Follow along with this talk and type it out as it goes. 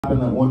That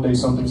one day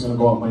something's gonna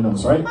go up my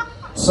nose, right?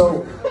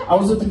 So I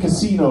was at the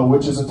casino,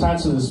 which is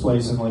attached to this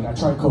place, and like I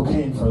tried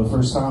cocaine for the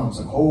first time. I was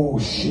like, oh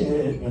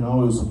shit, you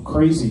know, it was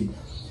crazy.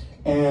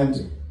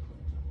 And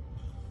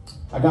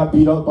I got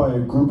beat up by a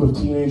group of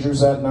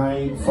teenagers that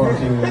night.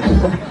 Fucking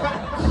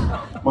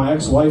my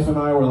ex-wife and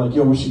I were like,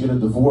 yo, we should get a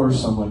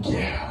divorce. I'm like,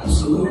 yeah,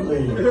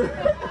 absolutely.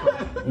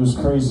 It was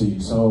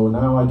crazy. So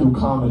now I do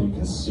comedy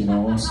because, you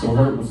know, I'm still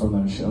hurting from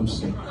that shit. I'm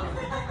just kidding.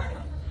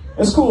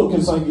 It's cool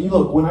because, like,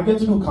 look, when I get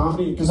to do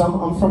comedy, because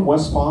I'm from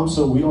West Palm,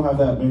 so we don't have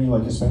that many,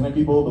 like, Hispanic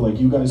people, but, like,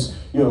 you guys,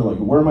 you know, like,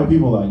 where are my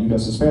people at? You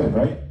guys Hispanic,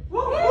 right?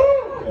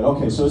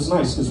 Okay, so it's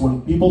nice, because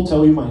when people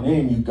tell you my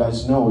name, you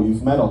guys know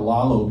you've met a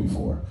Lalo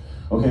before.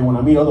 Okay, when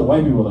I meet other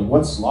white people, like,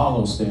 what's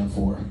Lalo stand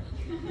for?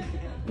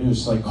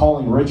 It's like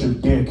calling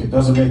Richard Dick. It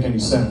doesn't make any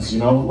sense, you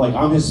know? Like,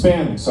 I'm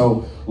Hispanic,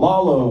 so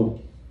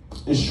Lalo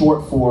is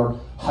short for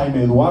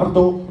Jaime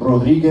Eduardo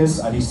Rodriguez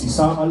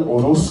Aristizábal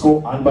Orozco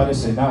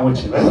Álvarez Henao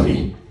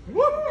Echeverri.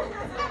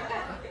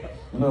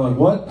 And they're like,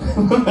 what?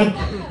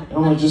 And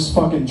I'm like, just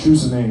fucking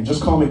choose a name.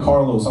 Just call me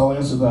Carlos. I'll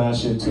answer that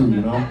shit too,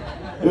 you know?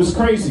 It was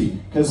crazy.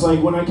 Because, like,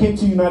 when I came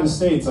to the United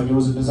States, like, it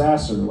was a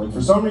disaster. Like,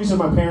 for some reason,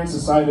 my parents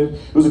decided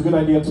it was a good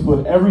idea to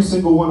put every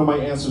single one of my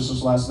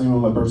ancestors' last name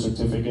on my birth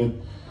certificate.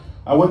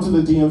 I went to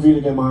the DMV to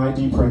get my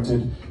ID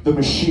printed. The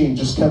machine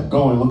just kept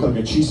going. It looked like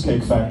a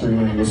cheesecake factory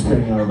when it was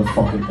printing out of the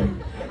fucking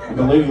thing. And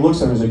the lady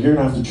looks at me and is like, you're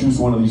gonna have to choose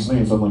one of these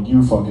names. I'm like,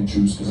 you fucking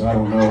choose, because I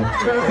don't know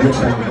which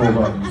one to go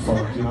by, you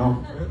fuck, you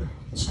know?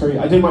 It's crazy.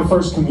 I did my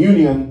first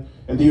communion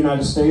in the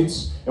United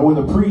States, and when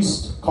the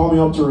priest called me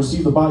up to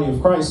receive the body of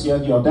Christ, he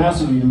had the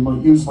audacity to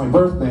use my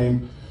birth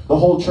name. The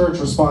whole church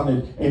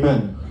responded,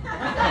 amen.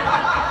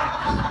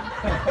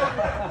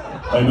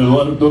 I'm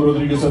Eduardo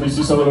Rodriguez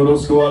Aristizábal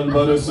Orozco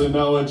Álvarez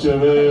Henao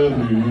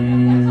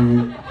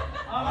Echeverri.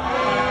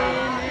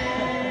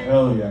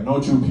 Hell yeah, no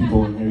Jew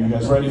people in here. You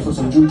guys ready for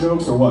some Jew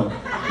jokes or what?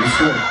 Let's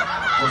go.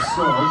 Let's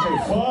go. Okay,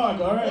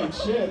 fuck, alright,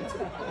 shit.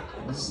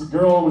 This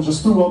girl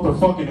just threw up her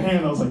fucking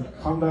hand. I was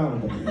like, calm down a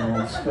bit. You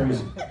know, it's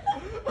crazy.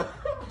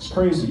 It's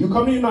crazy. You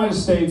come to the United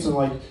States and,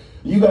 like,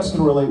 you guys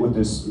can relate with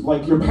this.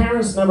 Like, your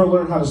parents never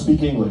learned how to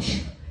speak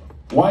English.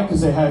 Why?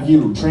 Because they have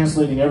you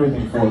translating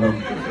everything for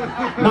them.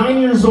 9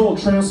 years old,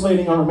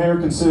 translating our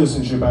American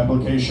citizenship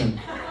application.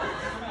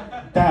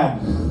 Dad,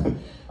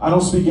 I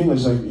don't speak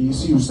English. Like, you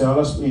see, usted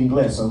habla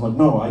inglés. I'm like,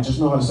 no, I just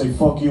know how to say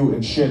fuck you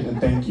and shit and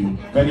thank you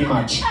very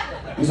much.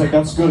 He's like,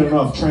 that's good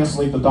enough.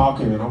 Translate the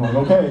document. I'm like,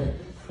 okay.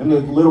 And the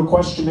little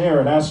questionnaire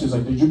it asks you is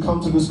like, did you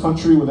come to this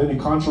country with any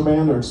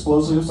contraband or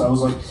explosives? I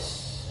was like,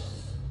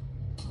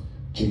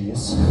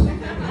 yes.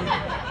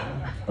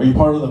 Are you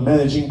part of the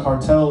Medellin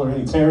cartel or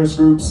any terrorist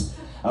groups?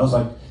 I was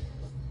like,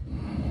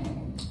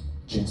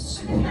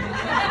 yes.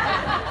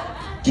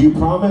 Do you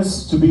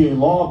promise to be a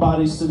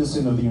law-abiding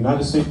citizen of the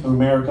United States of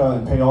America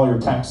and pay all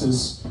your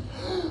taxes?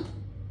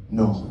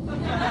 No.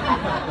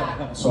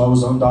 So I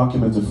was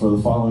undocumented for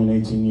the following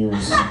 18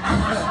 years.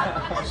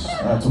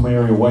 I had to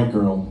marry a white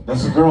girl.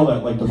 That's a girl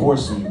that, like,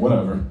 divorced me.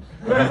 Whatever.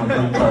 I got my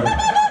green card.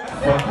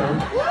 Fuck her.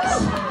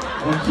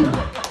 Thank you.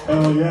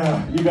 Hell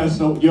yeah. You guys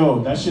know, yo,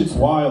 that shit's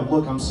wild.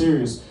 Look, I'm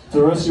serious. To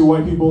the rest of you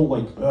white people,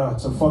 like,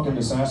 it's a fucking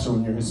disaster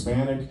when you're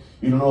Hispanic.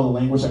 You don't know the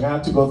language. Like, I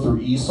had to go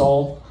through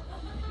ESOL.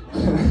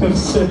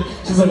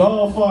 She's like,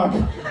 oh, fuck.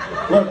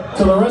 Look,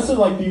 to the rest of,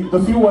 like,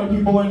 the few white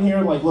people in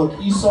here, like, look,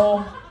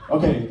 ESOL.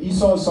 Okay,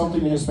 ESOL is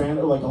something in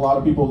Hispanic, like a lot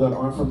of people that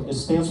aren't from, it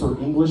stands for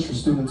English for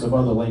Students of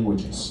Other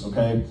Languages,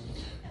 okay?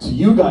 To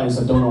you guys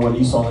that don't know what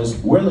ESOL is,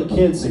 we're the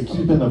kids that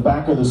keep in the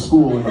back of the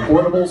school in the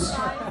portables,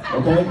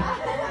 okay?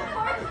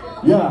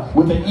 Yeah,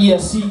 with the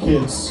ESC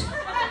kids.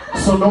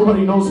 So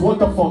nobody knows what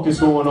the fuck is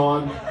going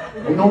on,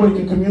 and nobody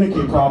can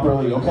communicate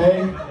properly,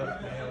 okay?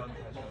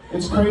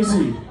 It's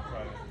crazy.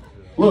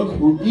 Look,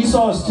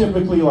 ESOL is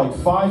typically like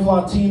 5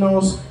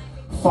 Latinos,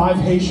 5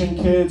 Haitian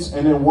kids,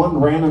 and then 1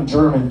 random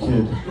German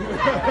kid.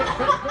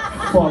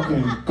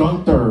 Fucking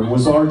Gunther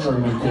was our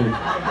German kid.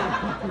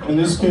 And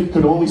this kid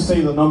could only say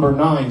the number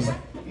 9. He's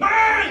like,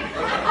 9!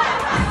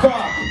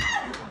 Fuck!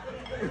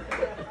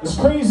 It's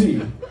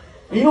crazy. And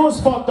you know what's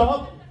fucked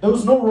up? There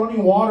was no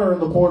running water in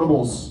the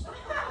portables.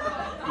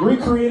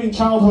 Recreating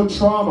childhood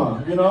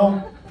trauma, you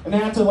know? And they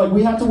had to, like,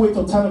 we had to wait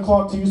till 10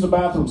 o'clock to use the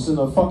bathrooms in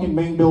the fucking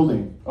main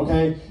building,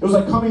 okay? It was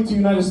like coming to the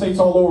United States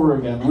all over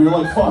again. We were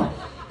like, fuck.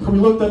 We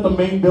looked at the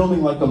main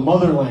building like the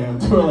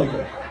motherland. We were like,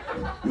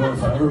 yo,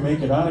 if I ever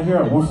make it out of here,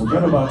 I won't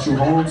forget about you,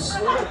 Holmes.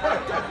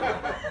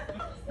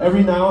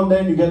 Every now and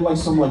then you get like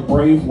some like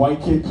brave white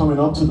kid coming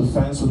up to the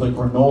fence with like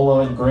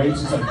granola and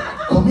grapes. He's like,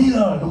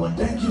 comida! And I'm like,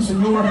 thank you,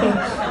 senor.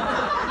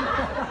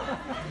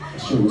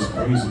 This shit was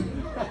crazy.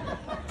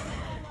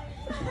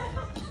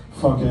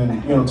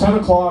 Fucking, you know, 10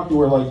 o'clock, we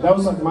were like, that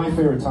was like my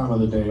favorite time of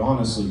the day,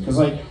 honestly. Because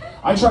like,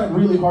 I tried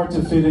really hard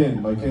to fit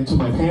in, like, into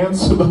my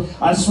pants, but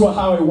I saw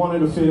how I wanted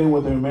to fit in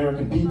with the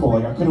American people.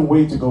 Like, I couldn't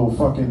wait to go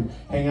fucking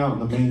hang out in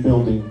the main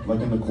building, like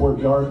in the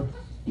courtyard,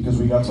 because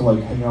we got to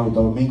like hang out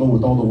with mingle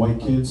with all the white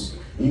kids.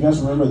 And you guys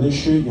remember this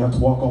shit? You have to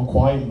walk all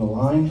quiet in the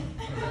line.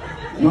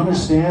 You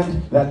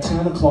understand? That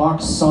 10 o'clock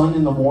sun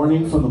in the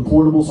morning from the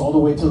portables all the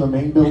way to the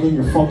main building,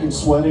 you're fucking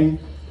sweating.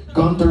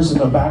 Gunther's in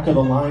the back of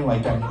the line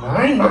like,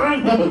 nine,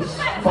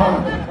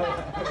 fuck.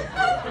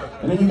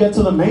 And then you get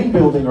to the main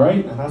building,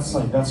 right? And that's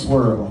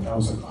where, like, I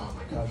was like, oh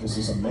my God, this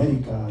is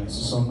America, this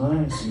is so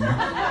nice, you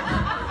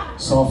know?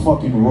 Saw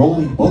fucking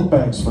rolling book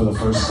bags for the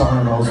first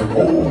time. I was like,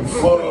 oh,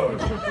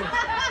 fuck.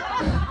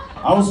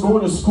 I was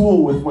going to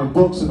school with my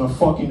books in a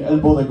fucking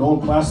elbow that go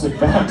in plastic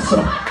bags, so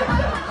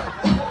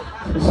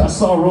I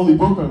saw a rolling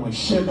book bag, I'm like,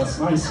 shit, that's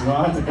nice, you know,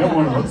 I had to get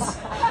one of those.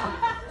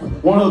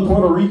 One of the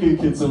Puerto Rican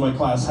kids in my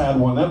class had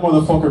one. That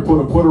motherfucker put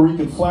a Puerto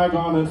Rican flag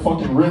on it,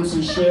 fucking rims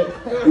and shit.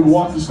 He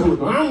walked to school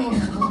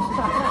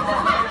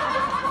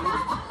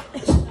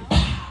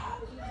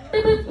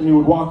and he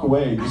would walk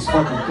away. This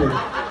fucking kid,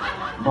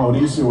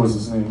 Mauricio was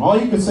his name. All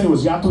he could say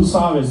was, "Ya tu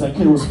sabes." That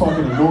kid was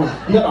fucking annoying.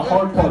 He had a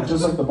hard part,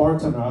 just like the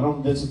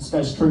bartender. This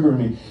guy's triggering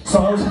me. So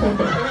I was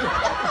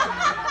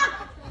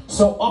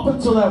so up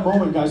until that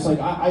moment, guys, like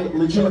I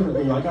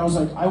legitimately, like I was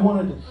like,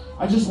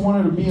 I just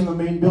wanted to be in the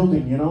main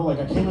building, you know? Like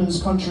I came in this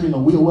country in the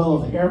wheel well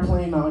of the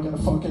airplane, now I gotta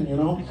fucking, you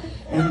know?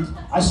 And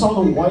I saw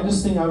the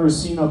whitest thing I've ever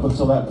seen up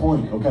until that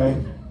point,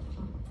 okay?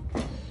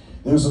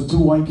 There's two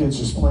white kids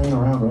just playing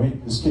around,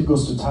 right? This kid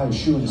goes to tie his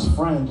shoe and his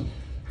friend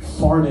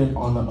farted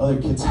on the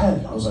other kid's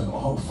head. I was like,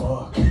 oh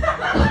fuck.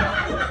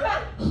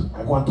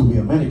 I want to be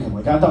American.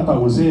 Like I thought that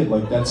was it,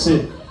 like that's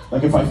it.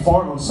 Like if I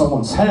fart on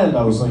someone's head,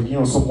 I was like, you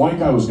know, some white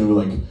guy was gonna be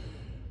like,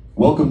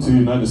 welcome to the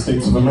United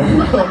States of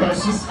America. Like, I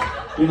was just,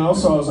 you know,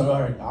 so I was like,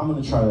 all right, I'm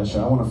gonna try that shit.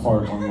 I want to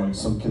fart on like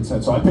some kid's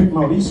head. So I picked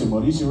Mauricio.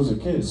 Mauricio was a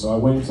kid. So I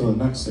waited until the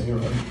next day,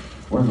 right?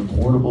 We're in the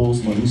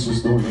portables.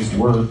 Mauricio's doing his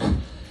work.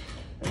 And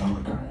I'm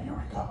like, all right, here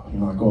we go. You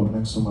know, I go up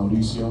next to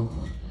Mauricio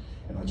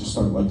and I just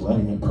start like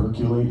letting it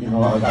percolate. You know,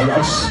 like I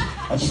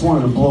just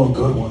wanted to blow a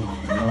good one.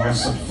 You know, I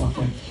was like,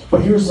 fucking.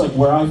 But here's like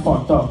where I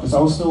fucked up, because I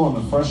was still on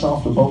the fresh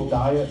off the boat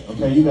diet.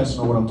 Okay, you guys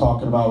know what I'm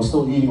talking about. I was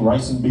still eating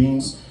rice and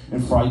beans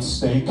and fried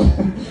steak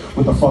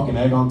with a fucking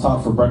egg on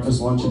top for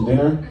breakfast, lunch, and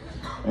dinner.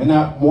 And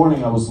that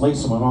morning I was late,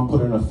 so my mom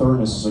put it in a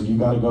thermos. She's like, you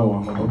gotta go.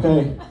 I'm like,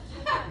 okay.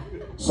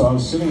 So I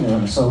was sitting there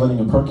and I started letting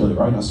it percolate,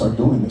 right? And I started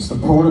doing this. The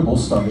portable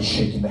started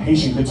shaking. The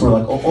Haitian kids were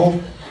like, oh.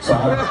 So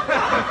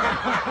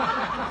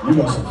you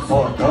guys are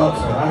fucked up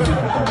for laughing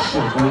at that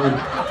shit, dude.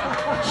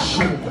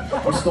 Shit.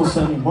 I'm still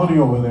sending money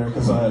over there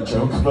because of that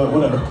joke, but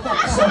whatever.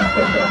 So,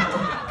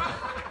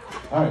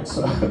 all right,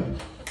 so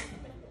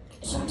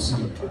I'm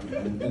sitting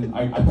there, and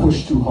I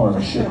pushed too hard.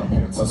 I shit my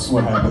pants. That's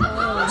what happened.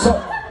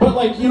 So, but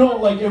like, you know,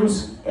 like it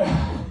was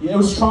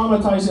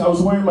traumatizing. I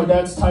was wearing my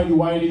dad's tidy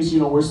whities. You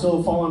know, we're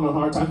still falling on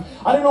hard time.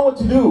 I didn't know what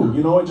to do.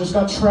 You know, it just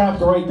got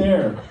trapped right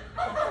there.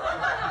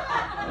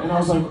 And I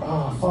was like,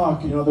 oh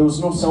fuck. You know, there was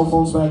no cell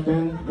phones back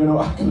then. You know,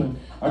 I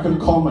couldn't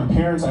call my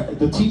parents.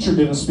 The teacher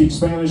didn't speak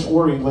Spanish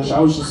or English. I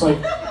was just like,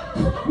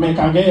 me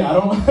cagué. I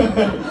don't.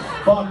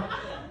 Fuck.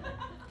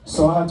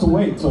 So I had to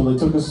wait till they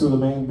took us to the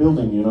main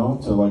building, you know,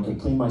 to like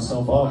clean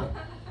myself up.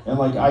 And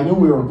like I knew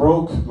we were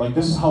broke. Like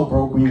this is how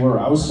broke we were.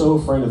 I was so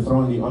afraid of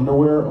throwing the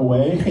underwear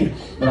away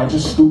that I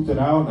just scooped it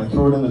out and I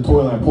threw it in the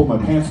toilet and I pulled my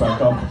pants back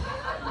up.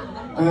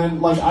 And then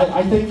like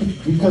I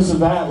think because of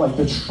that, like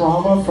the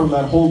trauma from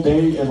that whole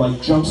day, it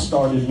like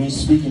jump-started me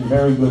speaking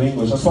very good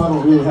English. That's why I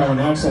don't really have an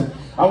accent.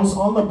 I was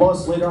on the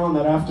bus later on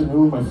that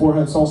afternoon, my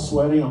forehead's all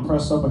sweaty, I'm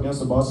pressed up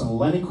against the bus, and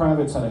Lenny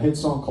Kravitz had a hit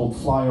song called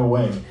Fly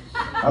Away.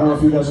 I don't know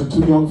if you guys are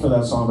too young for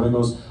that song, but it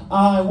goes,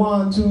 I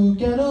want to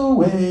get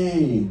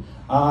away,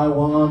 I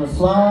want to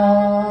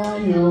fly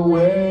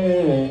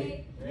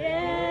away.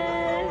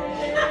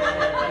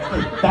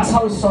 That's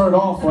how it started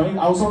off, right?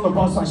 I was on the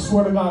bus, I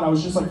swear to God, I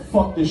was just like,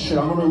 fuck this shit,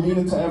 I'm gonna lean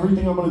into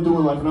everything I'm gonna do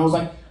in life, and I was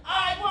like,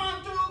 I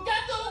want to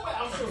get away,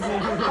 I was just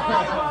like,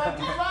 I want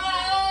to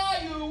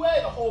fly away.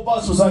 The whole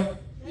bus was like,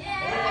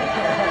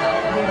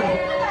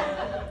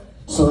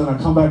 so then I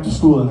come back to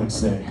school the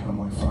next day, and I'm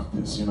like, fuck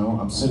this, you know?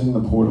 I'm sitting in the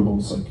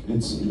portables, like,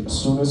 it's,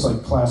 as soon as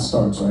like class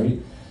starts, right?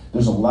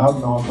 There's a loud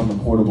knock on the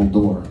portable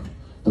door.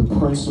 The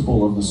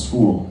principal of the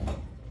school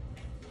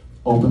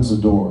opens the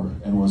door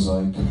and was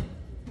like,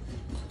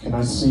 can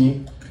I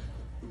see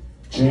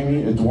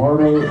Jamie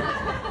Eduardo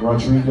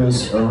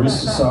Rodriguez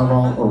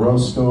Aristizábal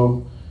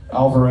Orozco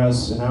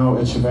Alvarez and now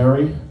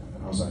Echeverry?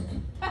 And I was like,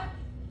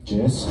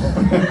 yes?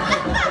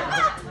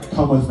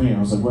 Come with me. I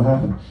was like, what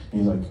happened?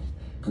 And he's like,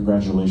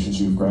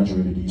 congratulations, you've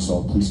graduated,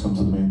 Esau. Please come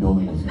to the main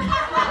building with me.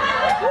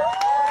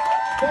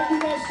 Thank you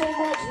guys so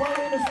much. My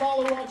name is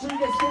Lalo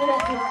Rodriguez. Give it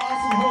up for our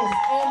awesome host,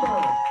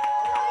 Amber.